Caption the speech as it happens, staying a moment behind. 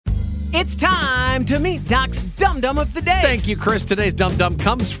It's time to meet Doc's Dum Dum of the Day. Thank you, Chris. Today's Dum Dum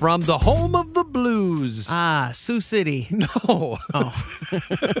comes from the home of the blues. Sioux City. No. Oh.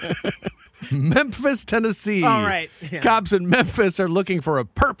 Memphis, Tennessee. All right. Yeah. Cops in Memphis are looking for a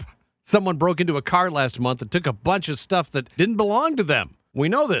perp. Someone broke into a car last month and took a bunch of stuff that didn't belong to them. We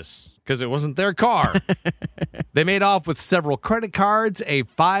know this because it wasn't their car. They made off with several credit cards, a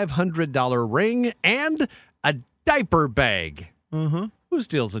 $500 ring, and a diaper bag. Mm-hmm. Who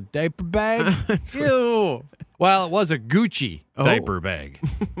steals a diaper bag? Ew. Well, it was a Gucci diaper bag.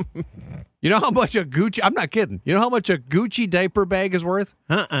 You know how much a Gucci... I'm not kidding. You know how much a Gucci diaper bag is worth?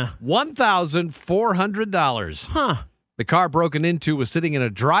 $1,400. Huh. The car broken into was sitting in a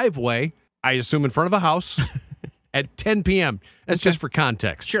driveway, I assume in front of a house, at 10 p.m. That's just for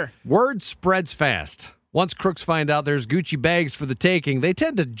context. Sure. Word spreads fast. Once crooks find out there's Gucci bags for the taking, they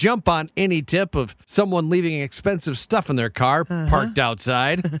tend to jump on any tip of someone leaving expensive stuff in their car parked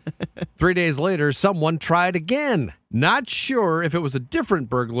outside. 3 days later, someone tried again. Not sure if it was a different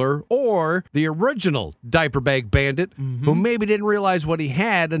burglar or the original diaper bag bandit who maybe didn't realize what he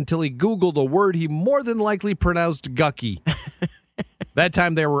had until he Googled a word he more than likely pronounced gucky. That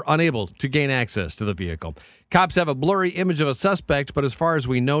time they were unable to gain access to the vehicle. Cops have a blurry image of a suspect, but as far as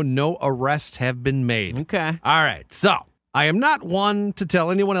we know, no arrests have been made. Okay. All right, so I am not one to tell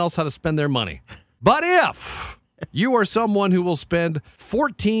anyone else how to spend their money. But if you are someone who will spend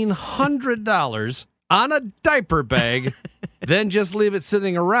 $1,400 on a diaper bag, then just leave it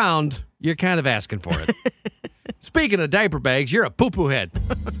sitting around, you're kind of asking for it. Speaking of diaper bags, you're a poo-poo head.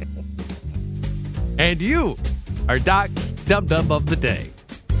 And you are Doc's Dum Dum of the Day.